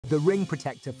The ring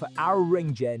protector for Oura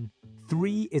Ring Gen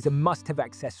 3 is a must-have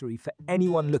accessory for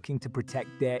anyone looking to protect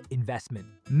their investment.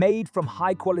 Made from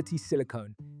high-quality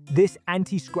silicone, this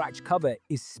anti-scratch cover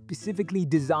is specifically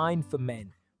designed for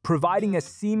men, providing a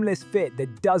seamless fit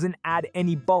that doesn't add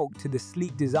any bulk to the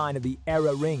sleek design of the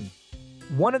Oura Ring.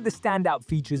 One of the standout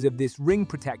features of this ring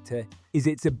protector is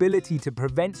its ability to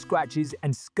prevent scratches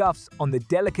and scuffs on the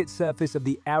delicate surface of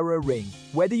the Oura Ring.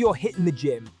 Whether you're hitting the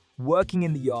gym, working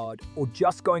in the yard, or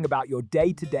just going about your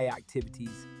day-to-day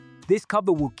activities, this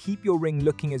cover will keep your ring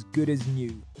looking as good as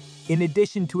new. In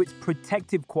addition to its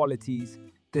protective qualities,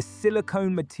 the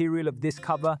silicone material of this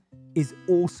cover is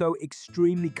also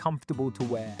extremely comfortable to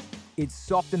wear. It's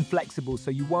soft and flexible, so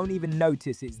you won't even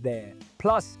notice it's there.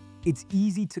 Plus, it's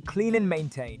easy to clean and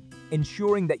maintain,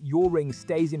 ensuring that your ring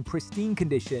stays in pristine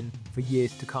condition for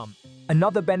years to come.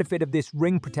 Another benefit of this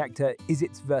ring protector is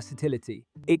its versatility.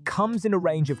 It comes in a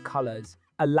range of colors,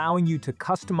 allowing you to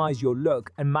customize your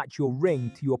look and match your ring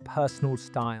to your personal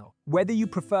style. Whether you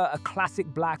prefer a classic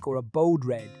black or a bold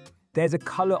red, there's a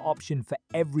color option for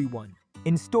everyone.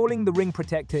 Installing the ring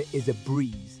protector is a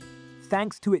breeze,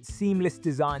 thanks to its seamless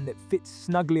design that fits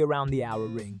snugly around the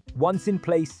Oura Ring. Once in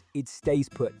place, it stays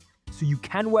put, so you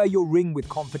can wear your ring with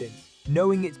confidence,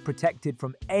 knowing it's protected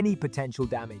from any potential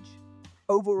damage.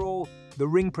 Overall, the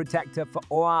ring protector for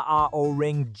Oura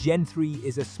Ring Gen 3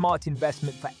 is a smart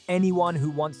investment for anyone who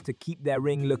wants to keep their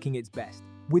ring looking its best.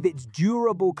 With its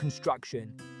durable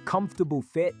construction, comfortable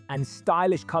fit, and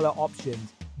stylish color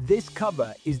options, this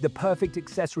cover is the perfect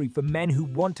accessory for men who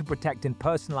want to protect and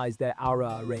personalize their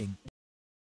Oura Ring.